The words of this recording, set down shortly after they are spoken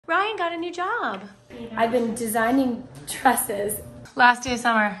Ryan got a new job. I've been designing dresses. Last day of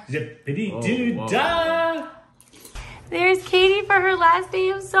summer. Zippity-doo-dah! There's Katie for her last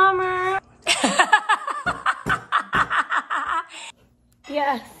day of summer.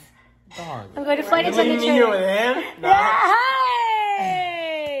 Yes. Dog. I'm going to flight attendant training. You with him? No. Yeah,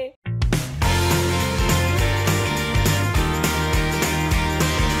 hey!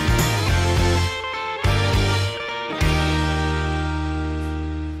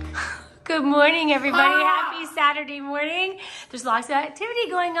 Good morning, everybody. Happy Saturday morning. There's lots of activity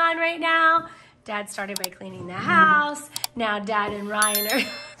going on right now. Dad started by cleaning the house. Now Dad and Ryan are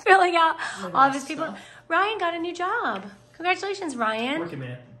filling out all of his people. Ryan got a new job. Congratulations, Ryan. Working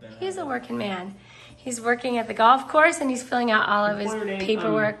man. He's a working man. He's working at the golf course and he's filling out all of his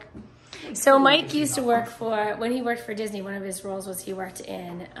paperwork. So Mike used to work for, when he worked for Disney, one of his roles was he worked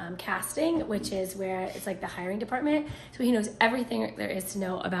in casting, which is where it's like the hiring department. So he knows everything there is to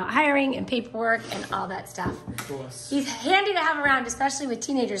know about hiring and paperwork and all that stuff. Of course. He's handy to have around, especially with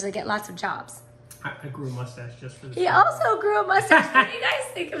teenagers that get lots of jobs. I grew a mustache just for this. He also grew a mustache. What do you guys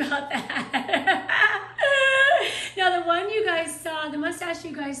think about that? Now the one you guys saw, the mustache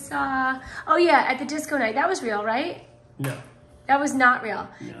you guys saw, oh yeah, at the disco night, that was real, right? No. That was not real.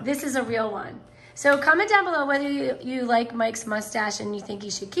 No. This is a real one. So comment down below whether you like Mike's mustache and you think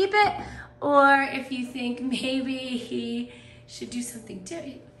he should keep it, or if you think maybe he should do something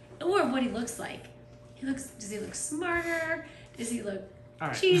different, or what he looks like. Does he look smarter? Does he look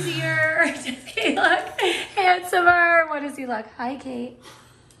cheesier? Does he look handsomer? What does he look? Hi, Kate.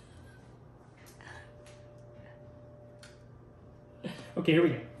 Okay, here we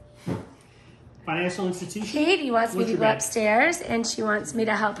go. Financial institution. Katie wants me to go upstairs and she wants me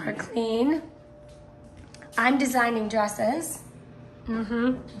to help her clean. I'm designing dresses. All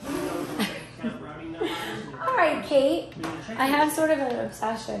right, Kate. I have sort of an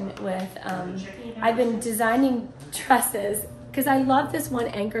obsession with, I've been designing dresses because I love this one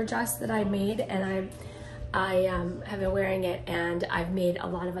anchor dress that I made and I have been wearing it, and I've made a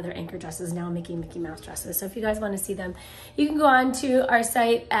lot of other anchor dresses. Now I'm making Mickey Mouse dresses. So if you guys want to see them, you can go on to our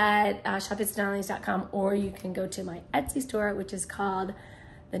site at shop.itsthedonnellys.com, or you can go to my Etsy store, which is called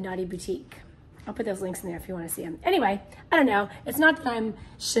The Naughty Boutique. I'll put those links in there if you want to see them. Anyway, I don't know. It's not that I'm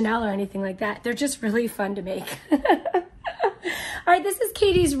Chanel or anything like that. They're just really fun to make. All right, this is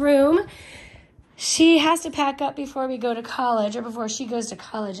Katie's room. She has to pack up before we go to college, or before she goes to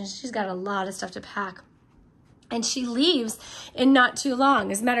college, and she's got a lot of stuff to pack. And she leaves in not too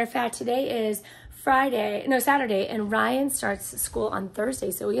long. As a matter of fact, today is Saturday, and Ryan starts school on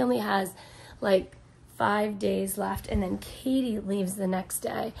Thursday. So he only has like 5 days left, and then Katie leaves the next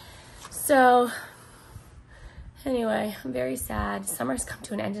day. So anyway, I'm very sad. Summer's come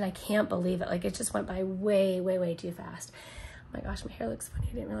to an end and I can't believe it. Like it just went by way, way, way too fast. Oh my gosh, my hair looks funny.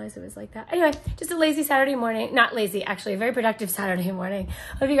 I didn't realize it was like that. Anyway, just a lazy Saturday morning. Not lazy, actually, a very productive Saturday morning.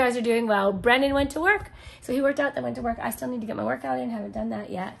 Hope you guys are doing well. Brennan went to work. So he worked out, then went to work. I still need to get my workout in. Haven't done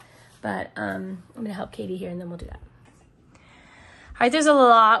that yet. But I'm going to help Katie here and then we'll do that. All right, there's a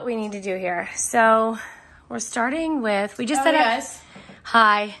lot we need to do here. So we're starting with, we just set up.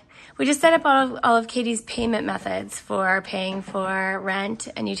 Hi. We just set up all of Katie's payment methods for paying for rent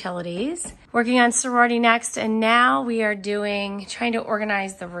and utilities. Working on sorority next, and now we are trying to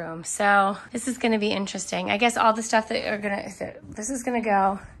organize the room. So this is gonna be interesting. I guess all the stuff that this is gonna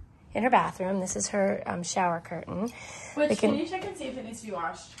go in her bathroom. This is her shower curtain. Which, can you check and see if it needs to be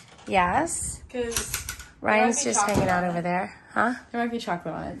washed? Yes. Because Ryan's just hanging out over there. Huh? There might be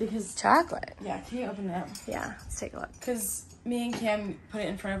chocolate on it because... Chocolate? Yeah, can you open it up? Yeah, let's take a look. Because me and Kim put it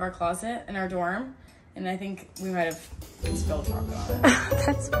in front of our closet in our dorm, and I think we might have spilled chocolate on it.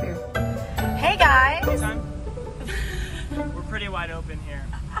 That's weird. Hey guys! We're pretty wide open here.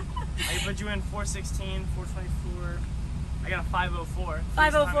 I put you in 416, 424. I got a 504.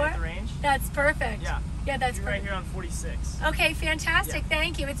 504? At the range. That's perfect. Yeah. Yeah, that's You're perfect. right here on 46. Okay, fantastic. Yeah.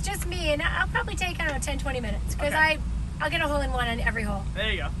 Thank you. It's just me, and I'll probably take, I don't know, 10, 20 minutes, because I'll get a hole in one on every hole.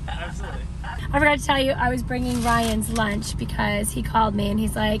 There you go. Absolutely. I forgot to tell you, I was bringing Ryan's lunch because he called me and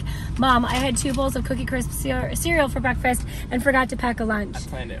he's like, Mom, I had 2 bowls of Cookie Crisp cereal for breakfast and forgot to pack a lunch. I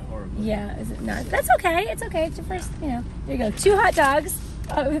planned it horribly. Yeah, is it not? That's okay. It's okay. It's your first, there you go. 2 hot dogs,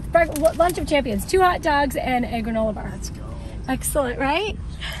 lunch of champions, 2 hot dogs and a granola bar. Let's go. Excellent, right?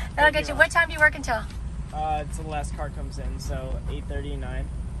 That'll get you. What time do you work until? Until the last car comes in, so 8:30, 9.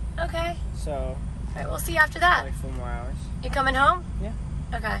 Okay. So. All right, we'll see you after that. Like 4 more hours. You coming home? Yeah.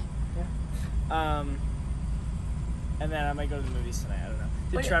 Okay. Yeah. And then I might go to the movies tonight. I don't know.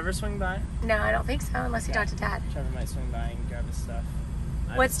 Did Trevor swing by? No, I don't think so, unless you talk to Dad. Trevor might swing by and grab his stuff.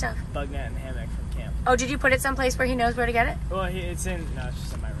 What stuff? Bug net and hammock from camp. Oh, did you put it someplace where he knows where to get it? Well, it's just in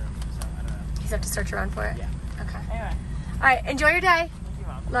my room, so I don't know. He's have to search around for it? Yeah. Okay. Anyway. All right, enjoy your day. Thank you,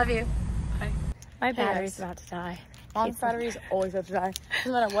 Mom. Love you. Bye. My battery's about to die. Mom's battery's always about to die.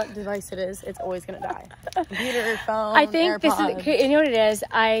 Doesn't matter what device it is, it's always gonna die. Computer, phone, I think AirPods. this is, you know what it is?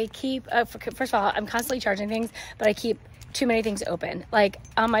 I keep, first of all, I'm constantly charging things, but I keep too many things open. Like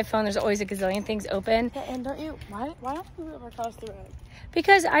on my phone, there's always a gazillion things open. Yeah, and don't you, why don't you ever cross the road?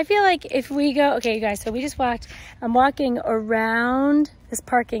 Because I feel like if we go, okay, you guys, so we just walked, I'm walking around this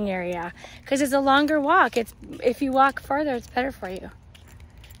parking area because it's a longer walk. If you walk further, it's better for you.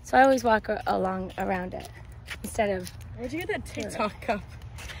 So I always walk around it instead of. Where'd you get that TikTok cup?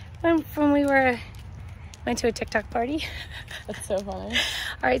 When we went to a TikTok party. That's so funny.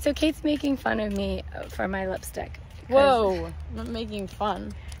 All right, so Kate's making fun of me for my lipstick. Whoa, I'm not making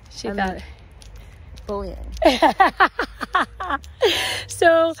fun. She thought. Bullying.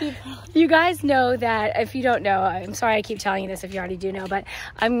 So you guys know that, if you don't know, I'm sorry I keep telling you this if you already do know, but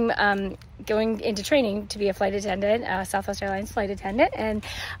I'm going into training to be a flight attendant, Southwest Airlines flight attendant, and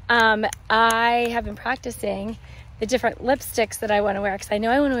I have been practicing the different lipsticks that I want to wear, because I know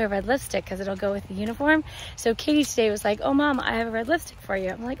I want to wear red lipstick because it'll go with the uniform. So Katie today was like, oh Mom, I have a red lipstick for you.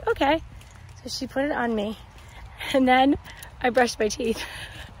 I'm like, okay. So she put it on me, and then I brushed my teeth.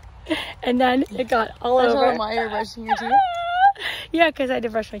 And then it got all over. Why you're brushing your teeth? Yeah, because I had to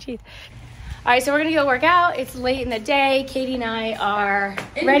brush my teeth. All right, so we're going to go work out. It's late in the day. Katie and I are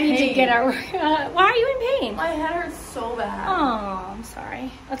ready to get our... why are you in pain? My head hurts so bad. Oh, I'm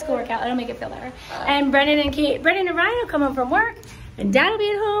sorry. Let's go work out. It'll make it feel better. And Brennan and Ryan will come home from work, and Dad will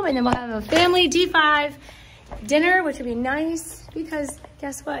be at home, and then we'll have a family D5 dinner, which would be nice, because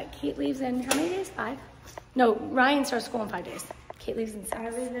guess what? Kate leaves in how many days? 5? No, Ryan starts school in 5 days. Kate leaves in 6. I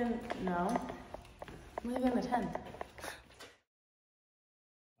leave in, no. I'm leaving the 10th.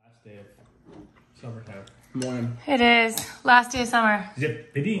 Last day of summertime. Morning. It is. Last day of summer.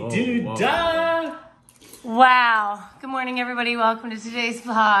 Zippity-doo-dah! Wow. Good morning, everybody. Welcome to today's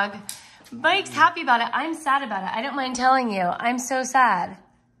vlog. Mike's happy about it. I'm sad about it. I don't mind telling you. I'm so sad.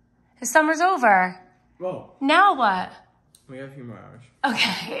 The summer's over. Whoa. Now what? We have a few more hours.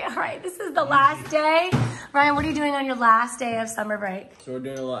 Okay. All right. This is the last day. Ryan, what are you doing on your last day of summer break? So we're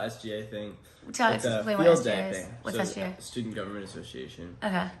doing a little SGA thing. Tell us It's a explain what field SGA day is. thing. What's so SGA? Student Government Association.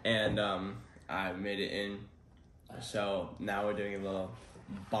 Okay. And I made it in. So now we're doing a little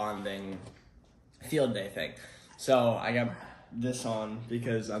bonding field day thing. So I got this on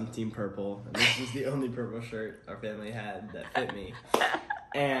because I'm Team Purple. And this is the only purple shirt our family had that fit me.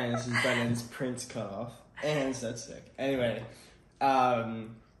 And this is Brennan's Prince cutoff. And so that's sick. Anyway,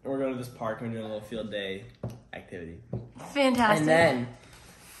 we're going to this park and we're doing a little field day activity. Fantastic. And then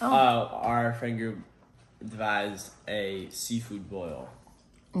our friend group devised a seafood boil.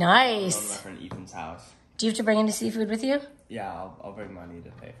 From my Nice. friend Ethan's house. Do you have to bring any seafood with you? Yeah, I'll bring money to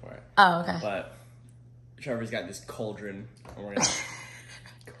pay for it. Oh, okay. But Trevor's got this cauldron and we're going to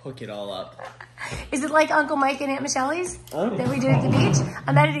cook it all up. Is it like Uncle Mike and Aunt Michelle's that we do at the beach?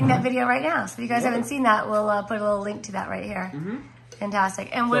 I'm editing that video right now. So if you guys haven't seen that, we'll put a little link to that right here. Fantastic.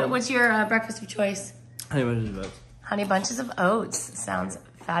 And what's your breakfast of choice? Honey bunches of oats. Honey bunches of oats. Sounds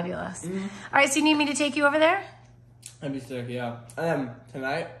fabulous. All right, so you need me to take you over there? That'd be sick, yeah. And then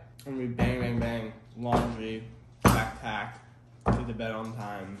tonight, I'm going to be bang, bang, bang. Laundry, backpack, get to bed on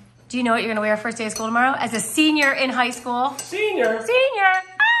time. Do you know what you're going to wear first day of school tomorrow? As a senior in high school. Senior! Senior!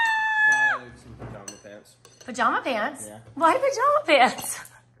 Probably some pajama pants. Pajama pants? Yeah. Why pajama pants?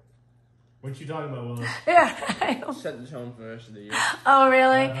 What you talking about, Willis? Yeah. Set the tone for the rest of the year. Oh,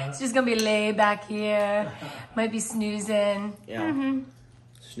 really? It's just going to be laid back here. Might be snoozing. Yeah.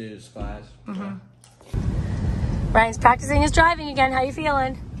 Snooze, spies. Ryan's practicing his driving again. How you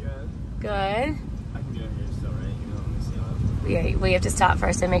feeling? Good. Good. I can get up here still, right? You know, let me see Yeah, we have to stop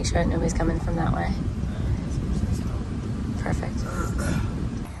first and make sure nobody's coming from that way. Perfect.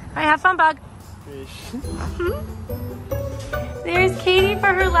 All right, have fun, Bug. There's Katie for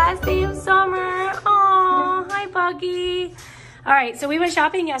her last day of summer. Aw, hi, Buggy. All right, so we went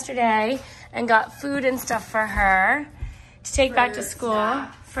shopping yesterday and got food and stuff for her to take back to school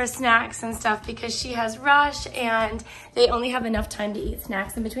for snacks and stuff because she has rush and they only have enough time to eat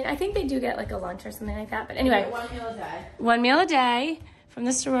snacks in between. I think they do get like a lunch or something like that. But anyway, 1 meal a day. 1 meal a day from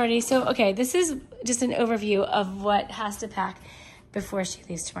the sorority. So, okay, this is just an overview of what has to pack before she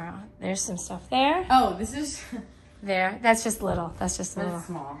leaves tomorrow. There's some stuff there. Oh, this is There. That's just little. That's just little. that's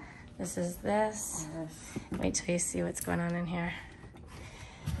small. This is this. Wait till you see what's going on in here.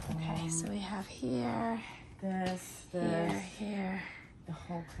 Okay, so we have here, This, here. the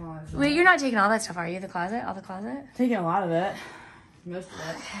whole closet. Wait, you're not taking all that stuff, are you? The closet? All the closet? Taking a lot of it. Most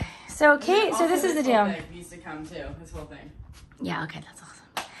of it. So Kate, so this is the deal. Used to come too. This whole thing. Yeah, okay, that's awesome.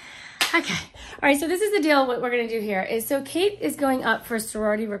 Okay, all right, so this is the deal. What we're gonna do here is, so Kate is going up for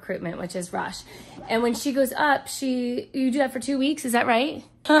sorority recruitment, which is Rush. And when she goes up, you do that for 2 weeks, is that right?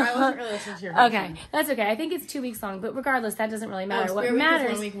 I wasn't really listening to your Okay, question. that's okay. I think it's 2 weeks long, but regardless, that doesn't really matter. What Spirit Week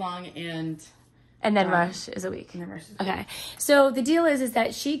matters, is 1 week long, and then Rush is a week. and then Rush is Okay, so the deal is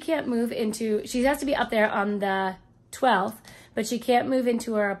that she can't move into, she has to be up there on the 12th, but she can't move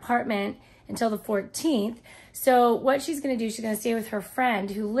into her apartment until the 14th. So what she's going to do, she's going to stay with her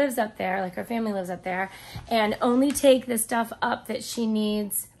friend who lives up there, like her family lives up there, and only take the stuff up that she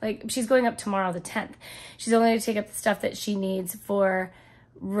needs. Like, she's going up tomorrow, the 10th. She's only going to take up the stuff that she needs for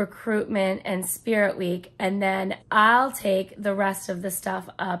recruitment and Spirit Week, and then I'll take the rest of the stuff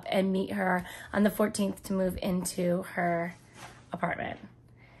up and meet her on the 14th to move into her apartment.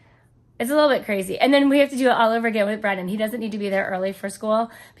 It's a little bit crazy. And then we have to do it all over again with Brennan. He doesn't need to be there early for school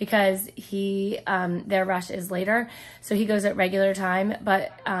because their rush is later. So he goes at regular time.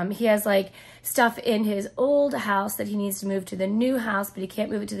 But he has like stuff in his old house that he needs to move to the new house, but he can't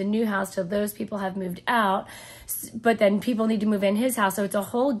move it to the new house till those people have moved out. But then people need to move in his house. So it's a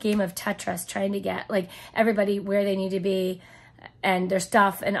whole game of Tetris trying to get like everybody where they need to be and their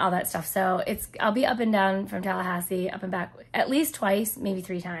stuff and all that stuff. So I'll be up and down from Tallahassee, up and back at least twice, maybe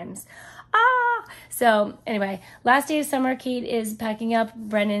 3 times. So anyway, last day of summer, Kate is packing up.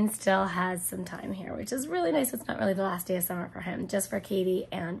 Brennan still has some time here, which is really nice. It's not really the last day of summer for him, just for Katie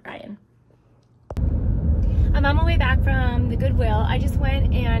and Ryan. I'm on my way back from the Goodwill. I just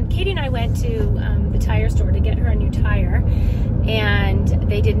went, and Katie and I went to the tire store to get her a new tire, and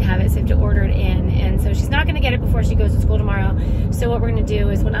they didn't have it, so I have to order it in. And so she's not going to get it before she goes to school tomorrow. So what we're going to do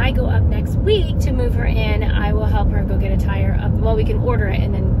is when I go up next week to move her in, I will help her go get a tire up. Well, we can order it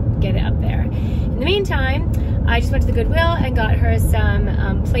and then get it up there. In the meantime, I just went to the Goodwill and got her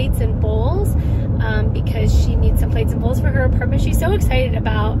some plates and bowls because she needs some plates and bowls for her apartment. She's so excited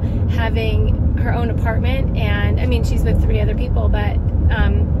about having her own apartment, and I mean, she's with 3 other people, but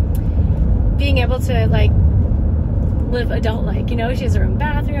being able to like live adult-like, you know, she has her own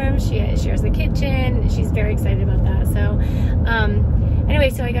bathroom, she shares the kitchen, she's very excited about that. So anyway,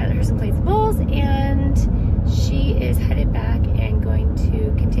 so I got her some plates and bowls, and she is headed back and going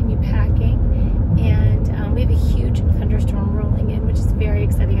to continue packing, and we have a huge thunderstorm rolling in, which is very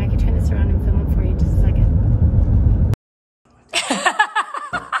exciting. I can turn this around and film it for you in just a second.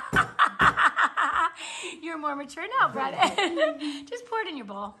 You're more mature now, Brennan. Just pour it in your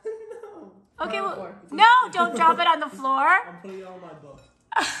bowl. No. Okay, well, no, don't drop it on the floor. I'm putting it on my book.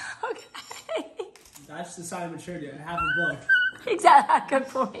 Okay. That's the sign of maturity. I have a book. Exactly, good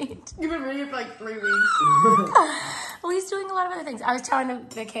point. You've been reading it for like 3 weeks. Well, he's doing a lot of other things. I was telling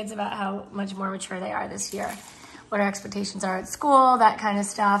the kids about how much more mature they are this year, what our expectations are at school, that kind of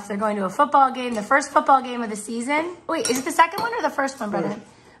stuff. They're going to a football game, the first football game of the season. Wait, is it the second one or the first one, Brennan?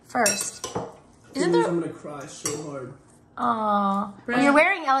 First. Isn't there? I'm gonna cry so hard. Aww. Well, you're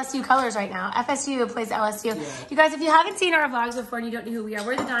wearing LSU colors right now. FSU plays LSU. Yeah. You guys, if you haven't seen our vlogs before and you don't know who we are,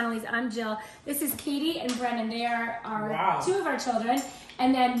 we're the Donnellys. I'm Jill. This is Katie and Brennan. They are our 2 of our children.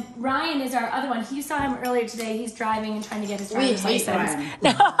 And then Ryan is our other one. You saw him earlier today. He's driving and trying to get his driver's license.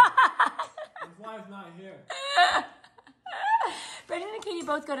 His wife's not here. Brennan and Katie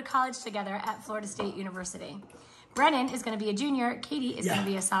both go to college together at Florida State University. Brennan is going to be a junior. Katie is going to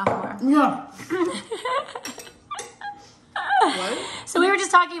be a sophomore. Yeah. What? So we were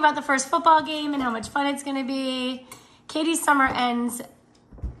just talking about the first football game and how much fun it's going to be. Katie's summer ends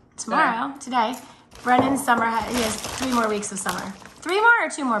tomorrow, today. Brennan's summer, he has 3 more weeks of summer. 3 more or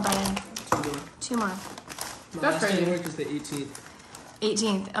 2 more, Brennan? 2 more. My That's last day crazy. of work is the 18th.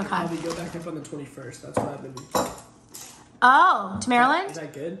 18th, okay. I'll be go back up on the 21st. That's what I've been. Oh, to Maryland? Is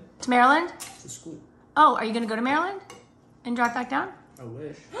that good? To Maryland? To school. Oh, are you going to go to Maryland and drive back down? I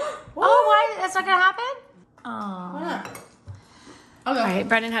wish. Oh, why? That's not going to happen? Oh. Why not? All Okay. right,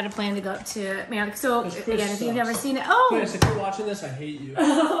 Brennan had a plan to go up to Maryland. So, Chris again, if you've sucks. never seen it. Oh! Chris, if you're watching this, I hate you.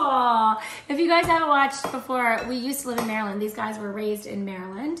 Oh, if you guys haven't watched before, we used to live in Maryland. These guys were raised in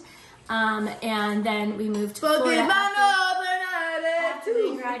Maryland. And then we moved to Florida after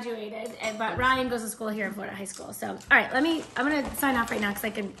we graduated. But Ryan goes to school here in Florida High School. So, all right, I'm going to sign off right now because I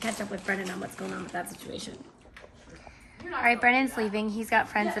can catch up with Brennan on what's going on with that situation. All right, Brennan's leaving. He's got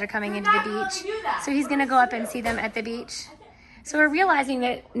friends that are coming into the beach. So he's going to go up and see them at the beach. So we're realizing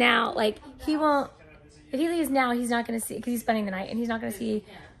that now, like, he won't, if he leaves now, he's not going to see, because he's spending the night, and he's not going to see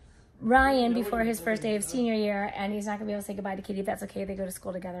Ryan before his first day of senior year, and he's not going to be able to say goodbye to Katie if that's okay. They go to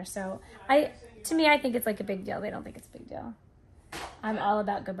school together. So to me, I think it's like a big deal. They don't think it's a big deal. I'm all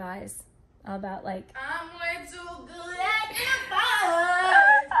about goodbyes. All about, like, I'm way too good at goodbye.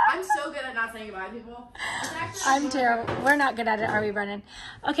 not saying goodbye to people. I'm terrible. We're not good at it, are we, Brennan?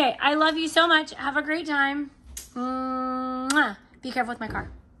 Okay, I love you so much. Have a great time. Mwah. Be careful with my car.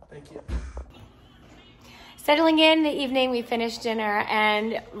 Thank you. Settling in the evening, we finished dinner,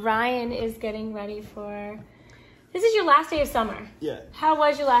 and Ryan is getting ready for... This is your last day of summer. Yeah. How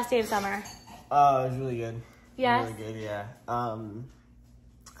was your last day of summer? It was really good. Yes? Really good, yeah.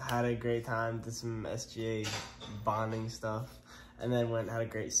 Had a great time, did some SGA bonding stuff, and then went and had a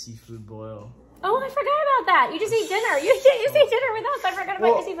great seafood boil. Oh, I forgot about that. You just ate dinner. You ate dinner with us. I forgot about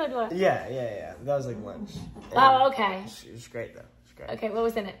your seafood boil. Yeah. That was like lunch. Oh, okay. It was great, though. It was great. Okay, what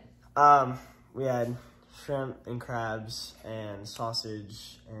was in it? We had shrimp and crabs and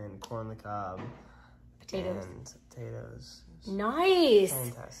sausage and corn on the cob. Potatoes. And potatoes. Nice.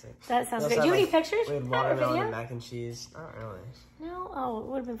 Fantastic. That sounds good. Do you have any pictures? We had watermelon and mac and cheese. Not really. No? Oh, it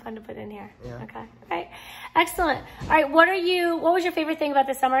would have been fun to put in here. Yeah. Okay. All right. Excellent. All right. What was your favorite thing about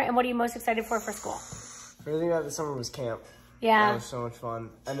this summer, and what are you most excited for school? Favorite thing about the summer was camp. Yeah. That was so much fun.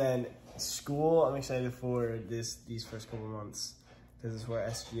 And then school, I'm excited for these first couple months because it's where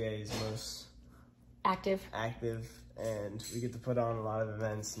SGA is most active, and we get to put on a lot of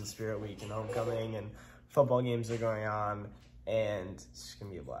events and Spirit Week and homecoming, and football games are going on, and it's just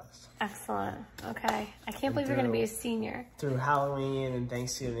gonna be a blast. Excellent. Okay. I can't believe you're gonna be a senior. Through Halloween and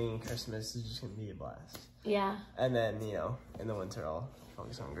Thanksgiving and Christmas, it's just gonna be a blast. Yeah. And then, in the winter, I'll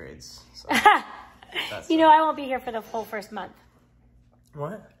focus on grades. So I won't be here for the whole first month.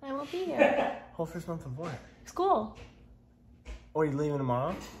 What? I won't be here. Whole first month of what? School. Or are you leaving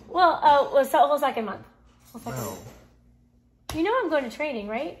tomorrow? Well, whole second month. No. You know I'm going to training,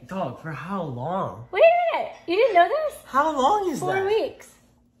 right? Dog, for how long? Wait a minute. You didn't know this? How long is 4 that? weeks.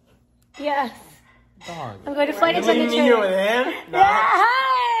 Yes. Dog. I'm going to flight attendant training. You with him? No.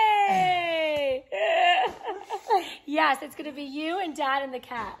 Hey! Yes, it's going to be you and Dad and the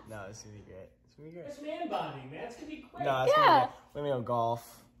cat. No, it's going to be great. It's going to be great. It's man bonding, man. It's going to be great. No, it's going to be We're going to go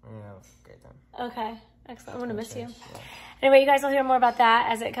golf. We're going to have a great time. Okay. Excellent. I'm going to miss you. Yeah. Anyway, you guys will hear more about that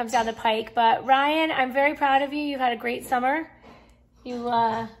as it comes down the pike. But Ryan, I'm very proud of you. You've had a great summer. You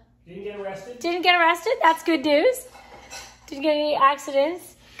didn't get arrested? Didn't get arrested. That's good news. Didn't get any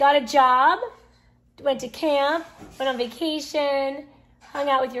accidents. Got a job. Went to camp. Went on vacation. Hung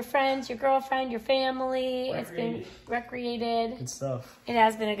out with your friends, your girlfriend, your family. It's been recreated. Good stuff. It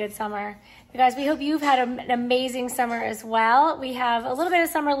has been a good summer. You guys, we hope you've had an amazing summer as well. We have a little bit of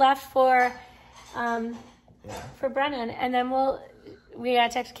summer left for Brennan, and then we got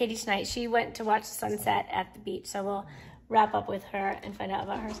to text Katie tonight. She went to watch the sunset at the beach, so we'll wrap up with her and find out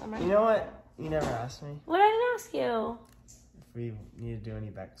about her summer. You know what? You never asked me. What did I ask you? If we need to do any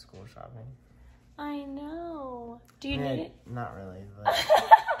back to school shopping. I know. Do you need it? Not really. But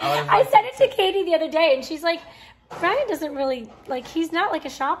I said it to Katie the other day, and she's like, Brian doesn't really, he's not like a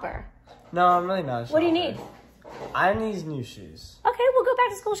shopper. No, I'm really not a shopper. What do you need? I need new shoes. Okay, we'll go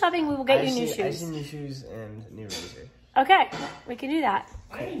back to school shopping. We will get you new shoes. I just need new shoes and new razor. Okay, we can do that.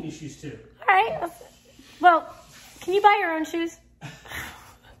 I need new shoes too. All right. Well, can you buy your own shoes?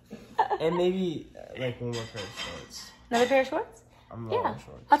 And maybe one more pair of shorts. Another pair of shorts? I'm yeah.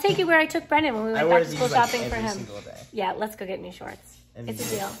 I'll take you where I took Brennan when we went back to school shopping for him. Single day. Yeah, let's go get new shorts.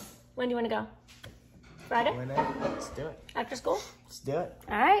 It's a deal. When do you want to go? Friday? Let's do it. After school? Let's do it.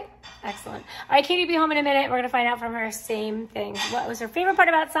 All right. Excellent. All right, Katie will be home in a minute. We're going to find out from her same thing. What was her favorite part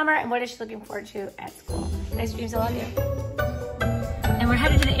about summer and what is she looking forward to at school? Nice dreams. I love you. And we're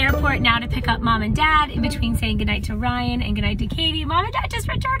headed to the airport now to pick up Mom and Dad in between saying goodnight to Ryan and goodnight to Katie. Mom and Dad just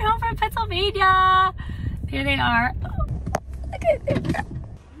returned home from Pennsylvania. Here they are. Oh, look at them.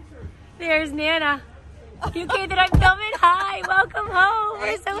 There's Nana. You okay that I'm filming? Hi, welcome home.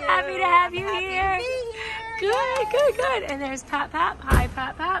 We're so happy to have you here. Good, good, good. And there's Pap Pap. Hi,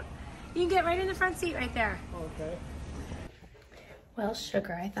 Pap Pap. You can get right in the front seat right there. Okay. Well,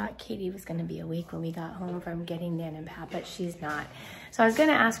 sugar, I thought Katie was going to be awake when we got home from getting Nan and Pap, but she's not. So I was going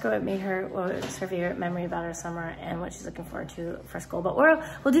to ask her what was her favorite memory about her summer and what she's looking forward to for school. But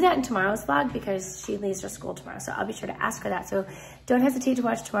we'll do that in tomorrow's vlog because she leaves for school tomorrow. So I'll be sure to ask her that. So don't hesitate to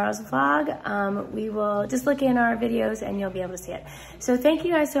watch tomorrow's vlog. We will just look in our videos and you'll be able to see it. So thank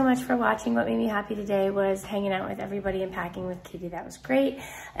you guys so much for watching. What made me happy today was hanging out with everybody and packing with Katie. That was great.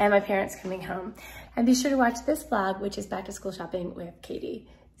 And my parents coming home. And be sure to watch this vlog, which is back to school shopping with Katie.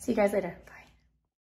 See you guys later. Bye.